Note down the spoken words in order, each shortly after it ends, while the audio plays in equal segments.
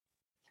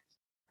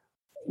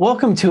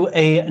Welcome to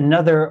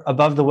another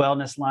Above the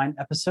Wellness Line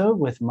episode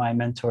with my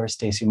mentor,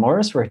 Stacey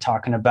Morris. We're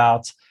talking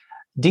about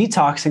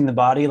detoxing the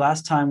body.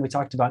 Last time we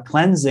talked about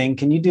cleansing.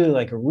 Can you do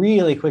like a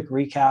really quick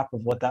recap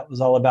of what that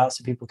was all about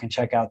so people can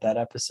check out that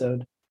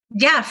episode?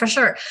 Yeah, for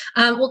sure.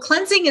 Well,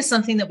 cleansing is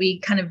something that we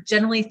kind of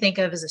generally think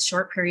of as a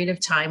short period of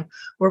time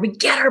where we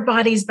get our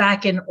bodies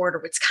back in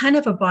order. It's kind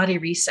of a body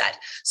reset.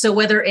 So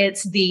whether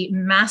it's the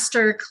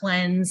master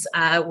cleanse,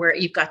 where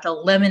you've got the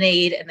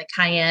lemonade and the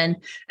cayenne,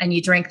 and you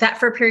drink that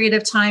for a period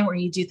of time, or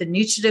you do the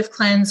nutritive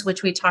cleanse,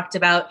 which we talked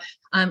about,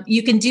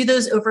 you can do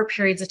those over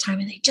periods of time,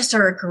 and they just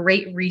are a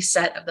great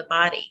reset of the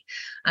body.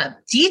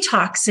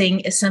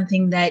 Detoxing is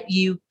something that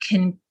you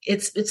can,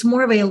 it's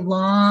more of a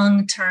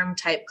long-term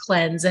type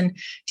cleanse. And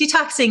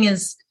detoxing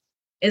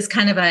is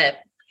kind of a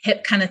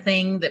hip kind of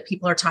thing that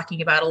people are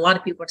talking about. A lot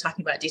of people are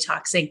talking about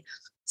detoxing.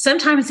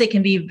 Sometimes it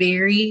can be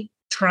very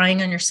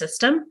trying on your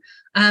system,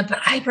 but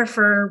I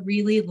prefer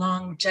really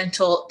long,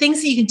 gentle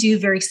things that you can do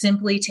very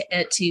simply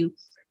to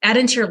add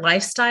into your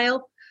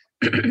lifestyle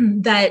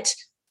that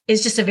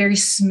is just a very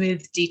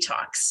smooth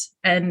detox.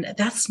 And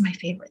that's my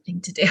favorite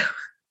thing to do.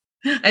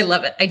 I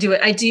love it. I do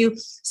it. I do.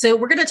 So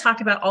we're going to talk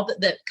about all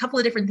the couple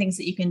of different things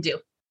that you can do.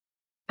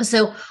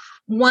 So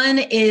one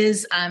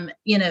is,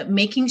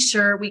 making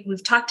sure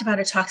we've talked about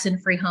a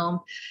toxin-free home,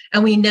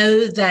 and we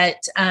know that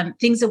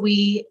things that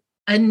we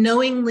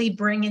unknowingly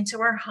bring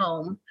into our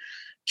home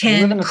can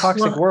we live in a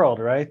toxic world,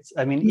 right?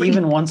 I mean,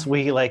 even once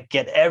we like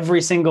get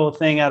every single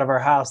thing out of our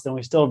house, then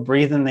we still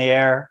breathe in the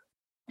air,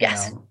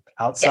 yes,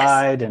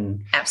 outside, yes.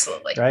 and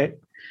Absolutely, right.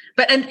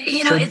 But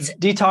so it's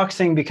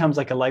detoxing becomes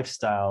like a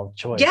lifestyle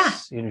choice. Yeah,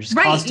 Just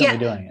constantly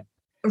doing it.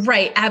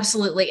 Right.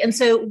 Absolutely. And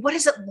so what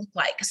does it look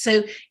like?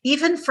 So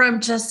even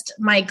from just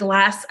my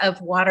glass of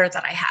water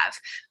that I have,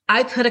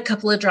 I put a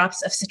couple of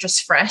drops of citrus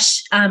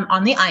fresh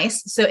on the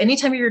ice. So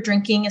anytime you're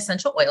drinking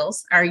essential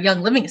oils or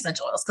Young Living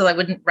essential oils, because I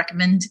wouldn't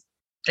recommend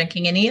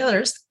drinking any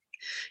others,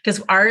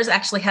 because ours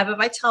actually have a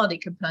vitality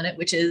component,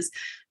 which is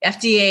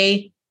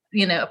FDA,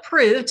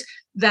 approved,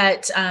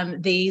 that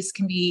these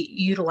can be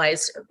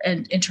utilized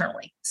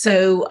internally.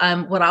 So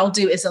what I'll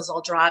do is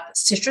I'll drop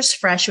citrus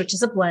fresh, which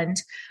is a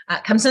blend,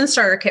 comes in the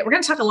starter kit. We're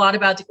going to talk a lot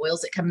about the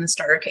oils that come in the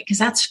starter kit, because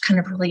that's kind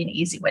of really an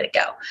easy way to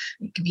go.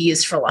 It can be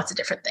used for lots of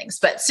different things,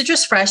 but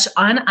citrus fresh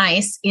on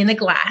ice in a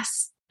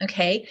glass.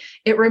 Okay.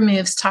 It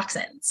removes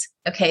toxins.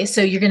 Okay.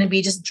 So you're going to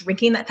be just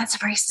drinking that. That's a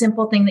very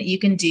simple thing that you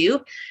can do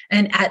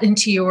and add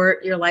into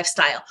your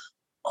lifestyle.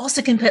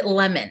 Also can put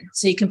lemon.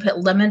 So you can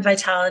put lemon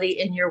vitality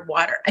in your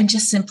water and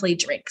just simply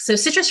drink. So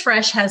citrus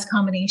fresh has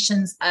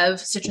combinations of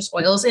citrus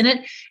oils in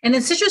it. And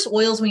in citrus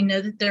oils, we know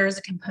that there is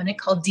a component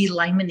called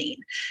D-limonene.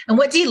 And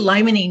what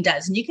D-limonene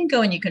does, and you can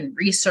go and you can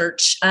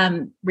research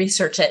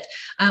it,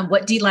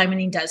 what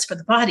D-limonene does for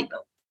the body.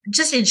 But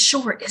just in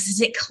short,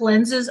 is it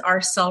cleanses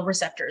our cell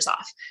receptors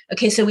off.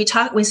 Okay, so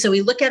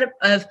we look at it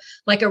of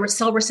like a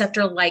cell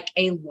receptor, like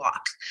a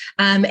lock,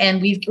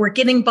 and we're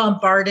getting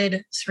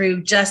bombarded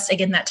through just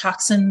again that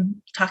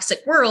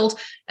toxic world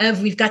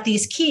of we've got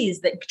these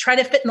keys that try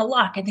to fit in the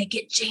lock and they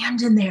get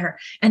jammed in there,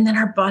 and then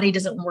our body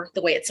doesn't work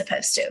the way it's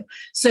supposed to.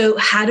 So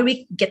how do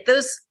we get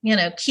those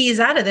keys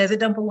out of there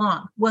that don't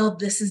belong? Well,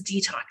 this is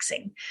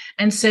detoxing,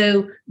 and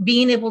so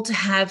being able to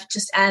have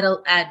just add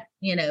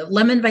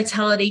lemon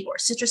vitality or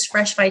citrus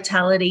fresh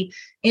vitality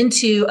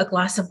into a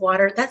glass of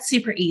water, that's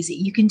super easy.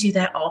 You can do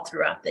that all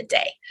throughout the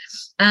day.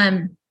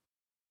 And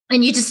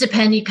you just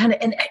depend,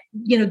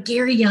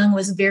 Gary Young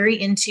was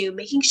very into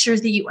making sure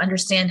that you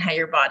understand how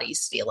your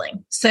body's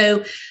feeling.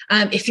 So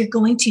if you're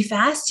going too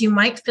fast, you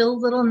might feel a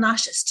little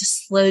nauseous.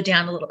 Just slow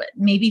down a little bit.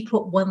 Maybe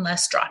put one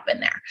less drop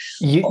in there.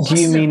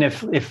 Do you mean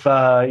if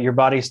your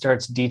body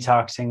starts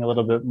detoxing a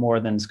little bit more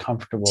than is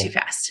comfortable? Too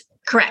fast.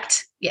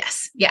 Correct.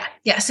 Yes. Yeah.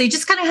 Yeah. So you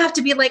just kind of have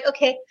to be like,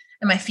 okay,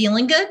 am I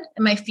feeling good?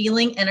 Am I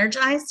feeling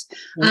energized?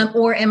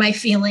 Or am I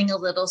feeling a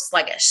little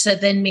sluggish? So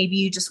then maybe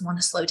you just want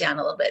to slow down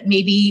a little bit.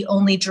 Maybe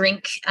only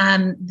drink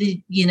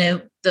the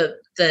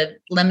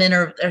lemon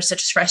or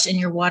citrus fresh in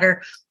your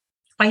water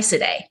twice a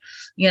day,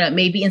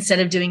 maybe instead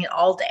of doing it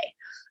all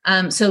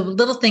day. So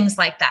little things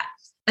like that.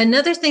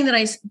 Another thing that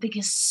I think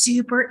is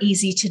super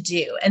easy to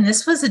do, and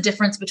this was the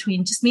difference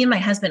between just me and my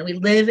husband. We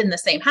live in the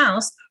same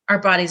house. Our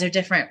bodies are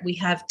different. We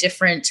have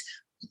different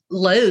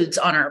loads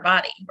on our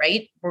body,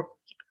 right?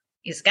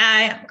 He's a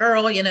guy, I'm a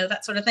girl,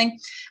 that sort of thing.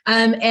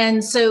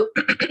 And so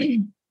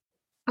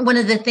one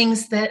of the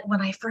things that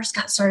when I first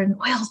got started in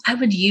oils, I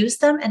would use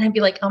them and I'd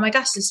be like, oh my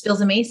gosh, this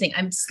feels amazing.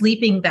 I'm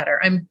sleeping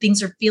better.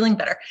 Things are feeling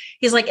better.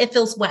 He's like, it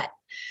feels wet.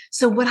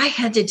 So what I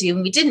had to do,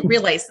 and we didn't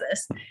realize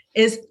this,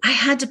 is I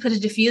had to put a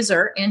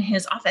diffuser in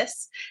his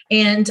office.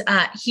 And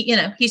he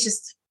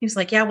was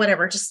like, yeah,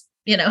 whatever, just,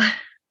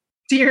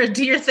 do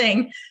your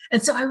thing.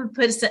 And so I would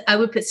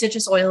put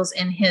citrus oils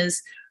in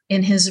his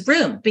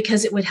room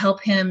because it would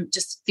help him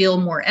just feel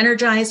more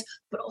energized,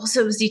 but also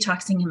it was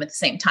detoxing him at the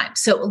same time.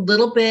 So a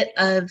little bit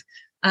of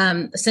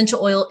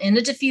essential oil in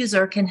a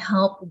diffuser can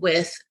help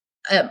with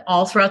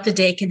all throughout the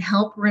day can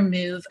help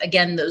remove,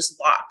 again, those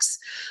locks.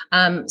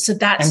 So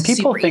that's, and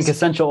people think easy.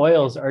 essential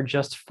oils are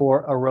just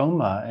for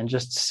aroma and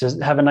just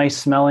to have a nice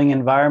smelling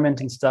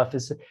environment and stuff.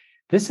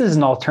 This is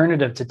an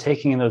alternative to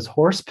taking those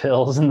horse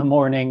pills in the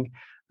morning,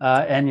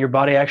 and your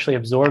body actually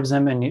absorbs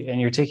them, and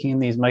you're taking in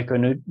these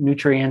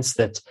micronutrients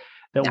that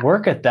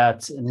work at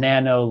that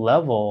nano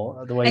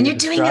level, the way and you're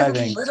doing it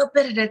describing. a little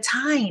bit at a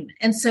time.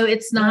 And so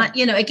it's not,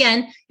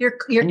 again, you're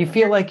and you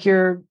feel like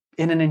you're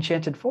in an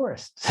enchanted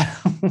forest.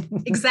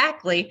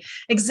 Exactly.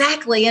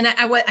 And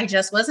I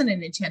just was in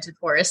an enchanted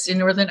forest in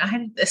Northern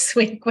Idaho this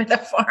week with a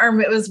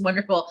farm. It was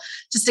wonderful,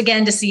 just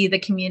again to see the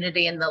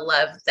community and the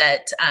love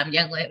that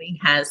Young Living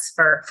has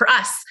for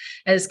us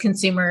as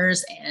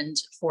consumers and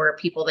for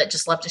people that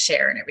just love to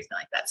share and everything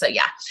like that. So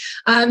yeah,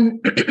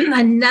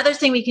 another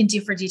thing we can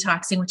do for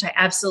detoxing, which I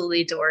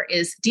absolutely adore,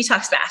 is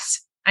detox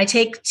baths. I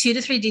take 2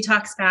 to 3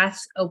 detox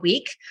baths a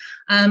week.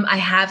 I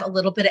have a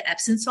little bit of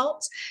Epsom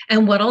salt.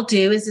 And what I'll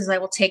do is I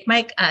will take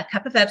my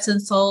cup of Epsom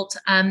salt,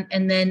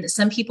 and then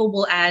some people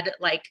will add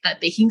like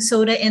baking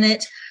soda in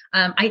it.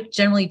 I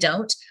generally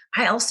don't.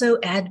 I also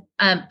add,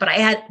 but I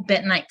add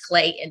bentonite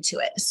clay into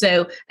it.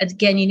 So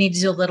again, you need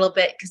to do a little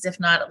bit, because if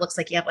not, it looks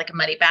like you have like a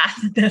muddy bath.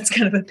 That's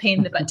kind of a pain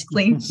in the butt to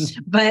clean.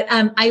 But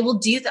I'll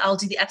do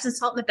the Epsom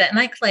salt and the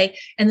bentonite clay,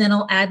 and then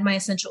I'll add my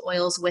essential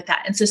oils with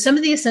that. And so some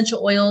of the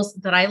essential oils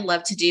that I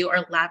love to do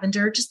are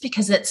lavender, just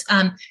because it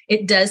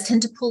does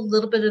tend to pull a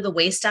little bit of the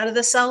waste out of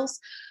the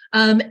cells,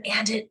 and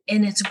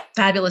it's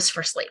fabulous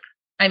for sleep.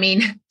 I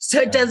mean,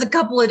 so it does a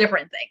couple of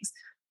different things.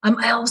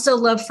 I also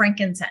love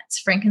frankincense.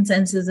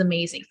 Frankincense is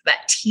amazing for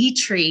that. Tea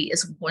tree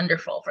is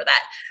wonderful for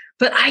that.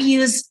 But I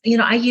use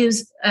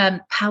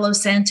Palo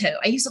Santo.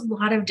 I use a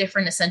lot of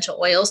different essential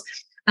oils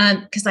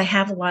because I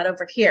have a lot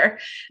over here.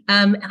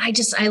 And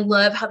I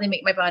love how they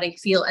make my body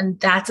feel. And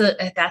that's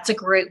a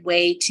great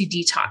way to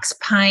detox.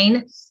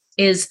 Pine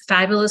is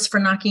fabulous for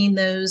knocking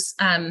those,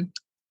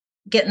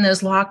 getting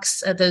those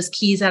locks, those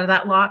keys out of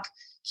that lock,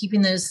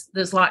 keeping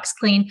those locks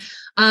clean.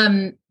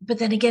 But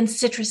then again,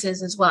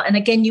 citruses as well. And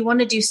again, you want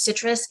to do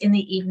citrus in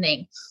the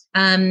evening.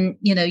 You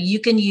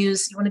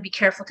want to be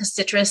careful, because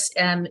citrus,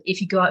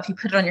 if you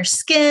put it on your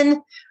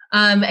skin,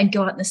 and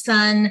go out in the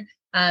sun,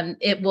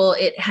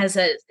 it has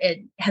a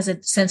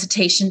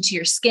sensitization to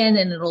your skin,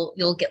 and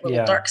you'll get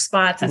little dark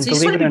spots. And so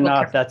believe it or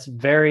not, that's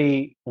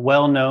very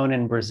well known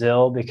in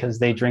Brazil, because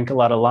they drink a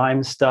lot of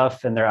lime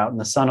stuff and they're out in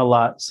the sun a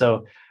lot.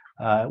 So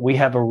we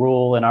have a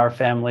rule in our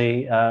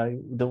family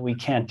that we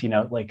can't,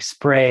 like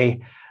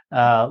spray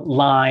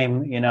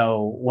lime,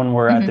 when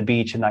we're at the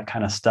beach and that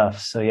kind of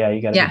stuff. So yeah,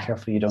 you got to be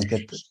careful. You don't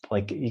get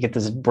you get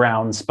this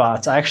brown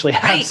spots. I actually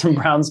had some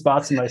brown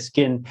spots in my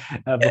skin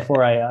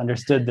before I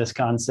understood this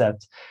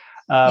concept.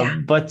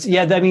 But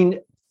yeah, I mean,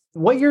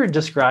 what you're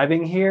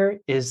describing here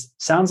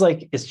sounds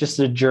like it's just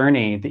a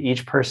journey that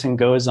each person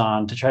goes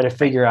on to try to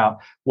figure out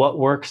what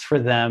works for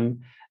them.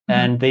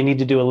 And they need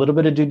to do a little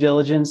bit of due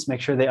diligence, make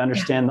sure they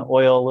understand the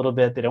oil a little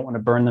bit. They don't want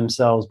to burn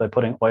themselves by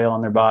putting oil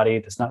on their body.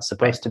 That's not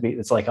supposed to be,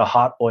 it's like a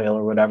hot oil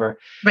or whatever.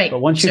 Right. But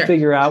once you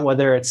figure out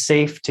whether it's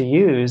safe to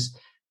use,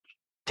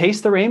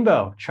 taste the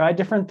rainbow, try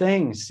different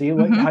things, see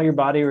how your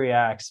body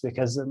reacts,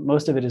 because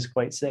most of it is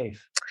quite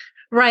safe.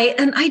 Right.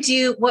 And I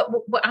do what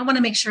I want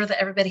to make sure that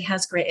everybody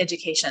has great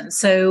education.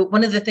 So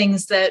one of the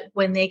things that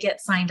when they get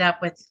signed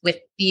up with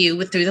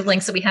you through the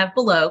links that we have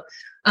below,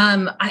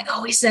 I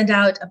always send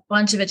out a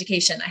bunch of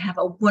education. I have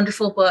a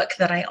wonderful book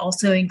that I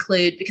also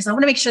include, because I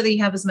want to make sure that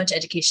you have as much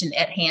education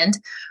at hand.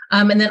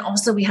 And then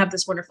also we have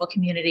this wonderful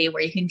community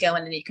where you can go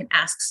in and you can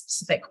ask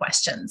specific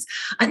questions.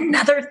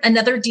 Another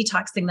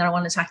detox thing that I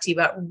want to talk to you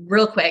about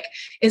real quick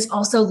is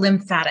also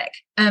lymphatic.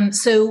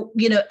 So,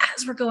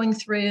 as we're going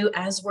through,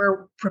 as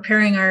we're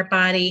preparing our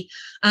body,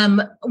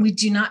 we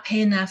do not pay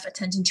enough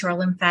attention to our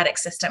lymphatic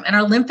system. And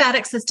our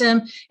lymphatic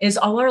system is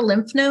all our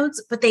lymph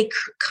nodes, but they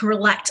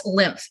collect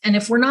lymph. And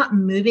if we're not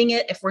moving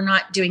it, if we're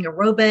not doing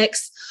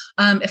aerobics,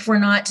 if we're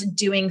not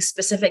doing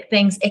specific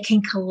things, it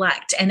can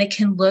collect, and it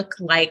can look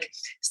like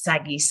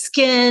saggy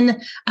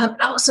skin.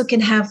 It also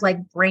can have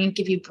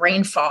give you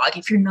brain fog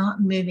if you're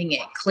not moving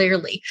it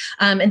clearly,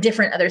 and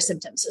different other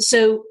symptoms.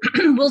 So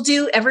we'll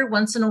do every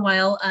once in a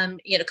while,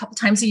 a couple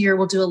times a year,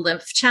 we'll do a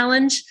lymph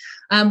challenge,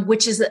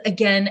 which is,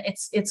 again,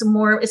 it's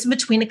in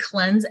between a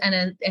cleanse and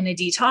a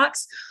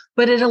detox.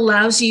 But it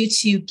allows you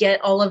to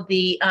get all of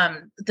the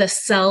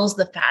cells,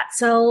 the fat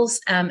cells,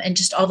 and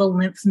just all the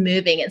lymph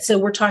moving. And so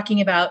we're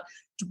talking about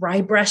dry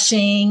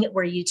brushing,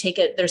 where you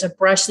there's a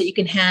brush that you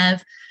can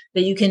have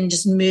that you can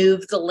just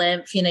move the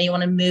lymph. You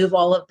want to move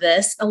all of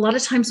this. A lot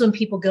of times when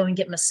people go and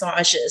get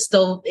massages,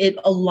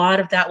 a lot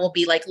of that will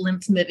be like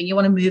lymph moving. You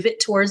want to move it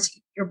towards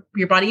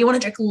your body. You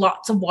want to drink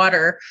lots of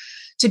water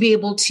to be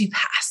able to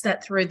pass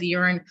that through the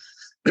urine.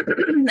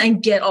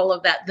 and get all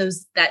of that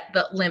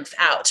lymph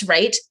out,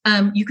 right?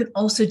 You can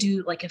also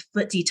do like a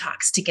foot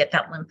detox to get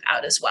that lymph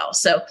out as well.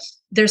 So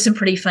there's some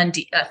pretty fun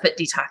foot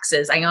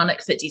detoxes,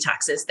 ionic foot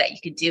detoxes that you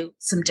could do,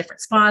 some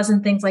different spas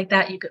and things like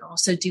that. You can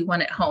also do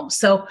one at home.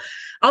 So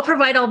I'll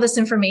provide all this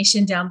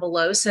information down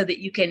below so that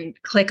you can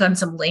click on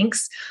some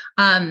links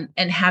and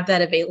have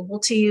that available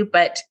to you.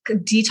 But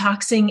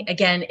detoxing,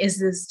 again,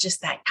 is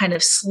just that kind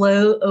of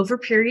slow over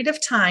period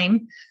of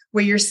time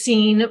where you're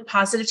seeing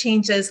positive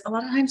changes. A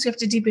lot of times we have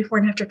to do before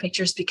and after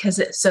pictures because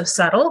it's so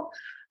subtle.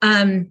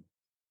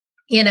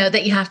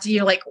 That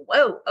you're like,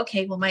 whoa,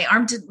 okay, well, my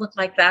arm didn't look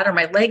like that, or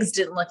my legs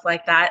didn't look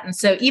like that. And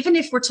so even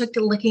if we're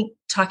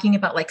talking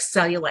about like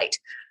cellulite,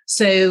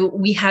 so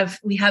we have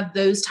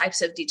those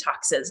types of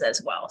detoxes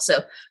as well. So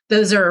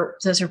those are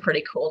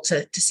pretty cool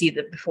to see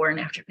the before and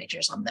after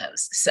pictures on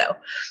those. So,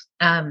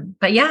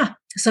 but yeah,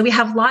 so we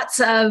have lots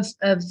of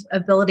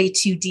ability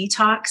to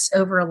detox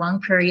over a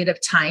long period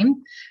of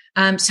time.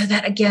 So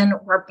that, again,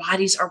 our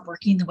bodies are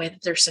working the way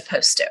that they're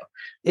supposed to.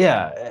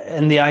 Yeah.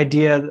 And the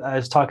idea I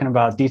was talking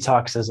about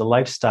detox as a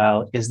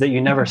lifestyle is that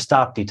you never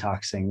stop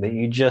detoxing, that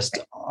you just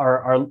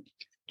are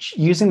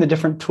using the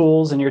different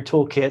tools in your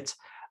toolkit,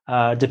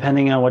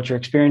 depending on what you're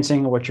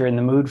experiencing, what you're in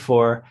the mood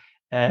for,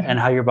 and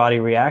how your body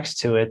reacts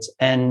to it.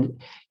 And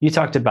you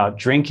talked about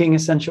drinking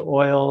essential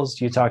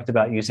oils. You talked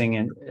about using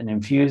an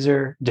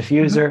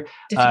diffuser.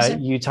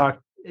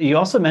 You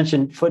also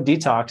mentioned foot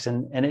detox,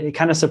 and it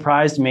kind of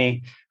surprised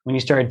me when you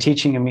started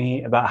teaching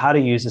me about how to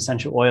use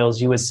essential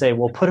oils. You would say,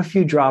 well, put a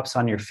few drops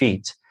on your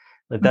feet.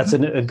 That's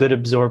a good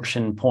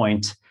absorption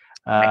point.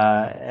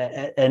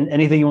 And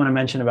anything you want to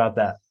mention about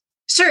that?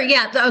 Sure.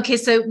 Yeah. Okay.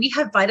 So we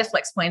have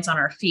VitaFlex points on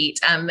our feet.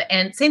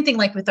 And same thing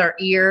like with our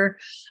ear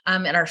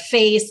and our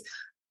face.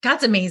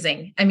 God's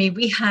amazing. I mean,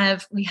 we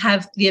have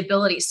the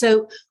ability.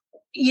 So,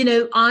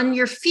 on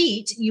your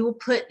feet, you'll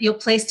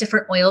place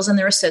different oils, and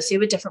they're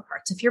associated with different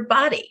parts of your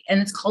body. And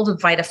it's called a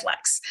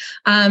VitaFlex.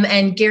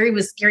 And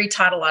Gary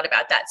taught a lot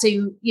about that.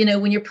 So,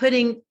 when you're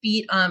putting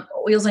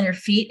oils on your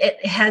feet,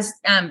 it has,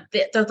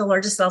 they're the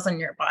largest cells in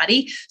your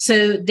body.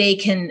 So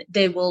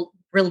they will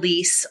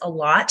release a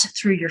lot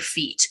through your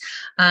feet.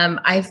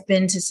 I've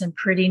been to some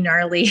pretty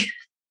gnarly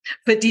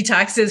foot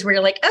detoxes where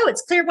you're like, oh,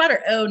 it's clear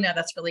water. Oh no,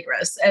 that's really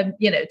gross.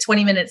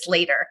 20 minutes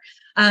later.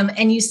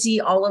 And you see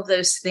all of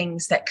those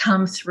things that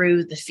come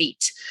through the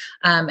feet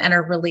and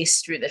are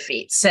released through the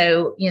feet.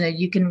 So,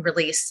 you can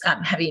release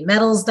heavy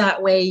metals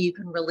that way. You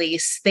can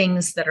release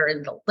things that are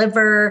in the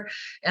liver.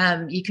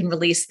 You can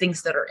release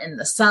things that are in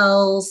the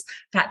cells,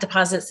 fat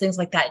deposits, things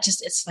like that.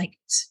 It's like,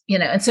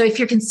 and so if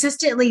you're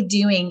consistently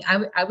doing,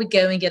 I would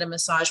go and get a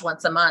massage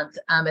once a month.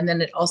 And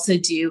then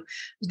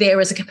there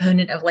was a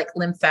component of like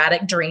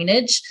lymphatic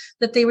drainage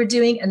that they were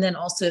doing, and then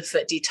also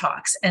foot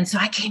detox. And so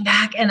I came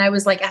back and I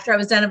was like, after I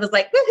was done, I was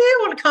like, woohoo, I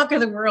want to conquer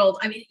the world.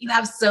 I mean, you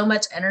have so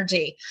much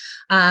energy.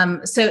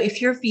 So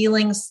if you're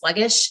feeling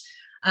sluggish,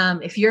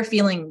 if you're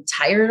feeling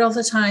tired all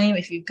the time,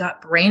 if you've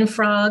got brain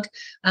fog,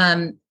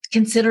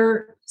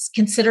 consider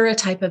a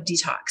type of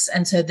detox.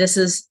 And so this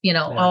is,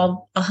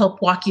 I'll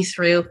help walk you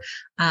through,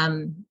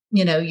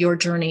 your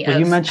journey. Well,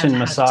 you mentioned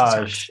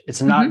massage.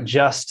 It's not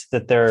just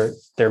that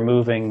they're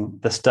moving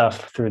the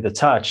stuff through the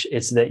touch.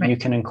 It's that you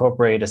can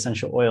incorporate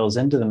essential oils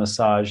into the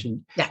massage.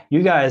 And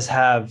you guys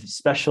have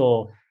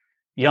special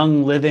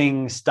Young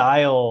Living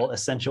style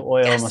essential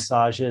oil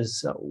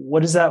massages.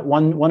 What is that?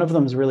 One of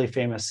them is really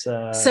famous.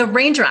 So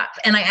Raindrop.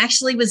 And I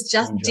actually was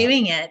just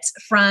doing it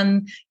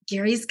from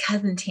Gary's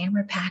cousin,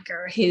 Tamara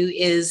Packer, who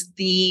is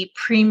the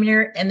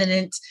premier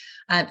eminent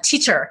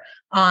teacher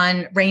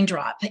on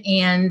Raindrop.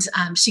 And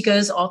she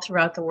goes all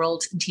throughout the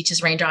world and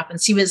teaches Raindrop.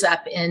 And she was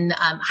up in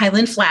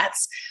Highland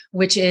Flats,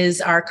 which is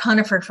our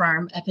conifer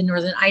farm up in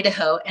northern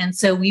Idaho. And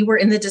so we were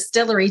in the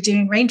distillery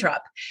doing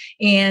Raindrop.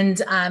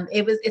 And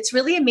it's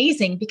really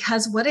amazing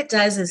because what it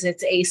does is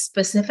it's a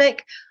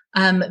specific,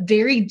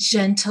 very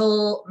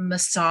gentle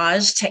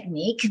massage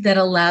technique that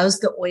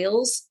allows the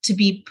oils to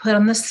be put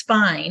on the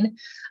spine.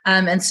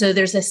 And so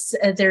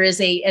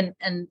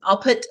and I'll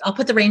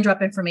put the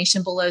Raindrop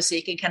information below so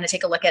you can kind of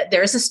take a look at it.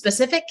 There's a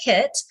specific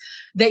kit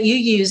that you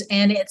use,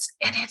 and it's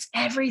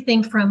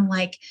everything from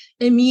like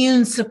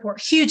immune support,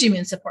 huge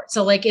immune support.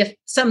 So like if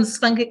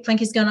something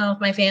funky's going on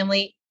with my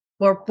family,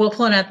 we'll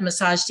pull it out the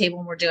massage table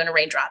and we're doing a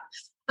Raindrop.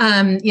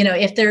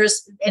 If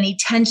there's any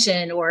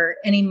tension or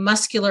any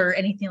muscular,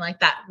 anything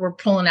like that, we're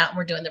pulling out and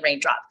we're doing the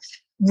Raindrop.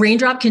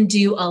 Raindrop can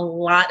do a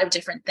lot of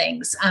different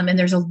things. And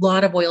there's a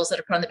lot of oils that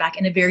are put on the back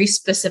in a very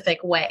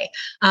specific way.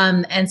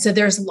 And so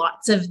there's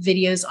lots of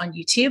videos on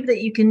YouTube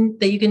that you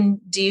can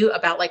do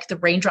about like the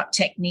Raindrop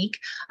technique.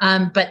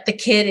 But the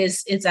kit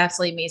is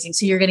absolutely amazing.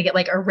 So you're going to get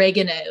like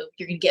oregano,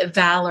 you're going to get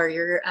valor,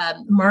 your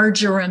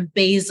marjoram,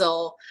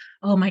 basil.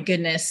 Oh my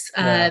goodness.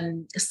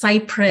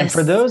 Cypress. And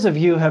for those of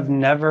you who have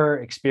never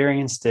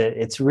experienced it,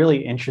 it's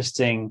really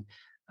interesting.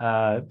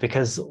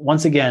 Because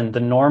once again, the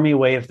normie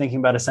way of thinking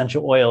about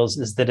essential oils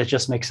is that it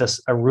just makes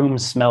a room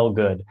smell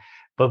good.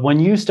 But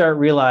when you start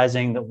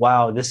realizing that,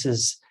 wow, this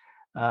is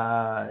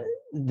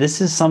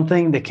this is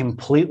something that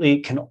completely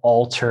can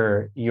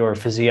alter your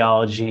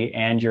physiology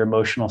and your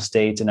emotional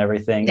state and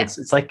everything. Yeah.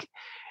 It's like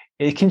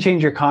it can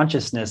change your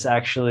consciousness,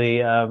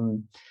 actually.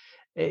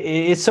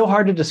 It's so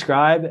hard to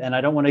describe, and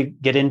I don't want to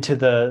get into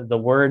the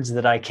words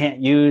that I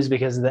can't use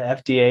because of the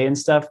FDA and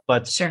stuff,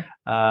 but Sure.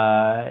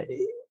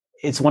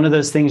 It's one of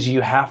those things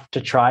you have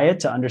to try it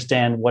to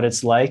understand what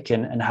it's like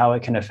and how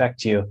it can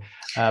affect you.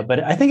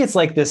 But I think it's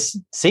like this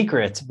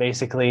secret,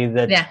 basically,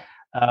 that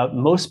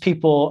most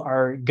people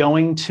are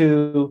going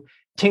to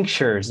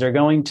tinctures, they're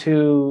going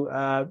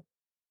to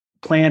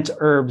plant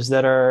herbs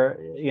that are,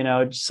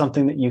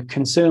 something that you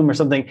consume or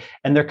something,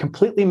 and they're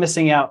completely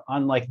missing out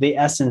on like the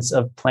essence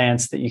of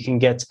plants that you can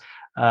get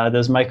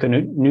those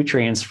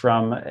micronutrients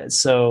from.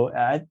 So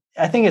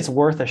I think it's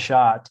worth a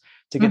shot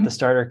to get the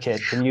starter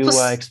kit. Can you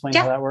explain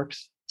how that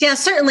works? Yeah,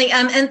 certainly.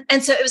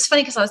 And so it was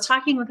funny because I was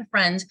talking with a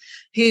friend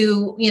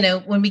who,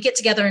 when we get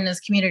together in this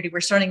community, we're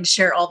starting to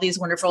share all these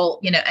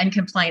wonderful,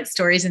 uncompliant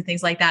stories and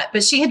things like that.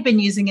 But she had been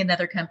using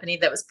another company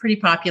that was pretty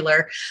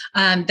popular,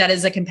 that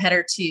is a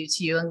competitor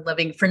to Young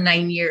Living for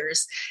 9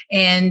 years.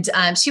 And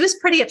she was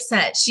pretty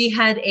upset. She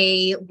had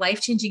a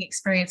life-changing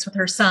experience with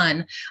her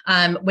son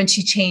when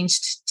she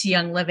changed to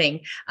Young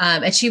Living.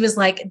 And she was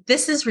like,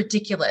 this is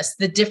ridiculous.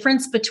 The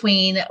difference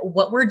between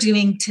what we're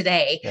doing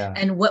today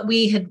and what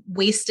we had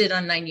wasted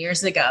on 9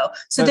 years ago.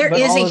 So there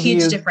is a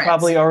huge difference.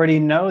 Probably already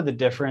know the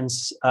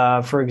difference.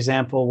 For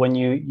example, when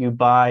you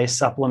buy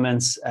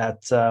supplements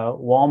at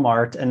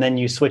Walmart and then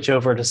you switch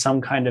over to some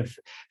kind of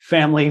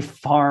family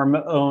farm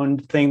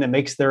owned thing that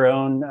makes their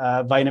own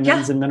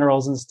vitamins and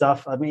minerals and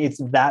stuff. I mean, it's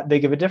that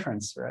big of a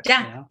difference, right?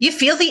 Yeah. You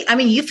feel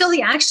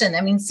the action. I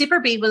mean, Super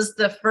B was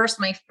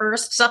my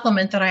first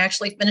supplement that I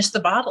actually finished the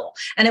bottle.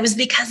 And it was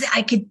because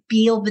I could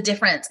feel the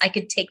difference. I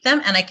could take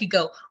them and I could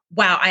go,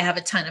 wow, I have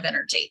a ton of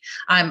energy.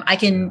 I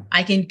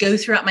can go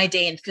throughout my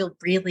day and feel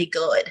really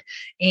good.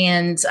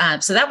 And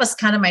so that was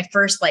kind of my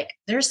first,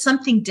 there's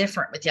something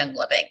different with Young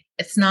Living.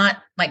 It's not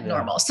like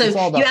normal. So it's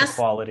all about the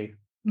quality.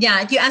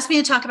 Yeah, you asked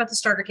me to talk about the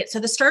starter kit. So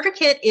the starter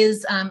kit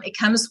is, it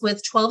comes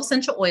with 12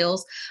 essential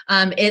oils.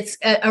 It's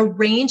a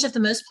range of the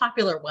most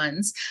popular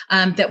ones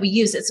that we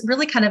use. It's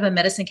really kind of a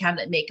medicine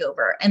cabinet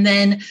makeover. And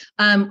then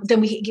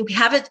we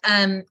have it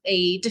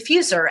a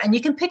diffuser, and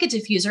you can pick a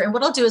diffuser. And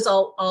what I'll do is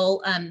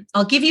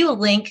I'll give you a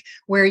link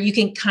where you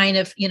can kind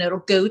of, it'll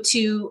go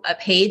to a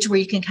page where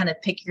you can kind of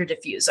pick your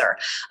diffuser.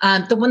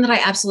 The one that I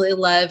absolutely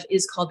love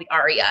is called the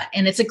Aria,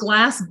 and it's a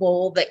glass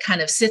bowl that kind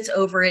of sits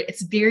over it.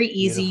 It's very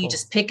easy. Beautiful. You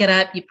just pick it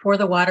up. You pour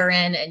the water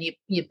in and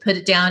you put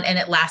it down, and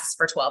it lasts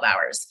for 12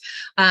 hours.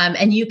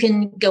 And you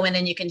can go in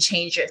and you can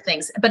change your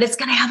things, but it's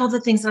going to have all the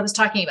things that I was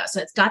talking about.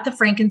 So it's got the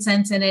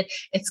frankincense in it.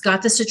 It's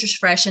got the citrus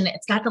fresh in it.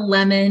 It's got the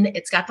lemon.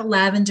 It's got the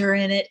lavender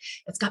in it.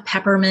 It's got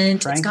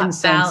peppermint.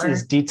 Frankincense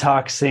is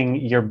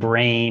detoxing your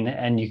brain,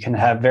 and you can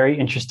have very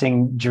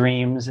interesting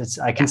dreams.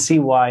 I can see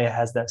why it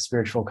has that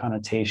spiritual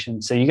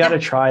connotation. So you got to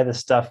try this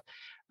stuff.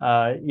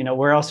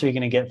 Where else are you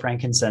going to get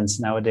frankincense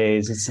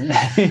nowadays? It's,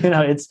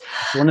 it's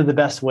one of the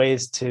best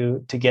ways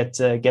to get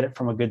it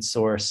from a good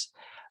source.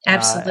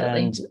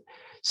 Absolutely.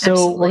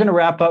 We're going to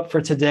wrap up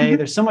for today.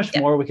 There's so much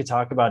more we could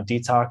talk about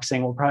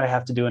detoxing. We'll probably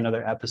have to do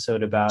another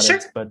episode about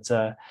it, but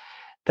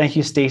thank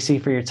you, Stacy,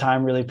 for your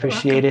time. Really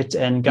appreciate it.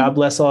 And God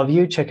bless all of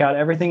you. Check out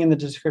everything in the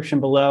description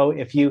below.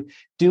 If you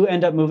do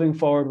end up moving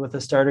forward with a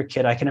starter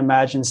kit, I can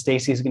imagine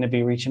Stacy's going to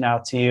be reaching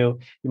out to you.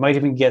 You might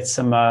even get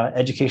some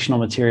educational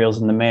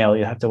materials in the mail.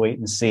 You have to wait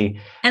and see.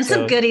 And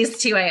some goodies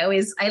too. I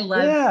love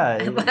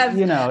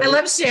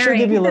sharing. She'll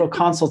give you a little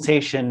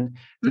consultation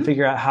to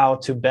figure out how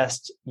to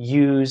best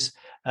use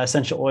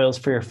essential oils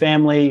for your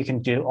family. You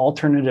can do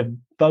alternative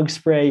bug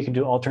spray. You can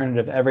do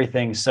alternative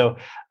everything. So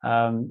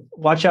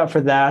watch out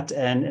for that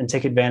and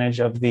take advantage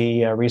of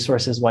the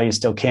resources while you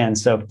still can.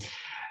 So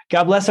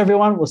God bless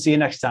everyone. We'll see you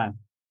next time.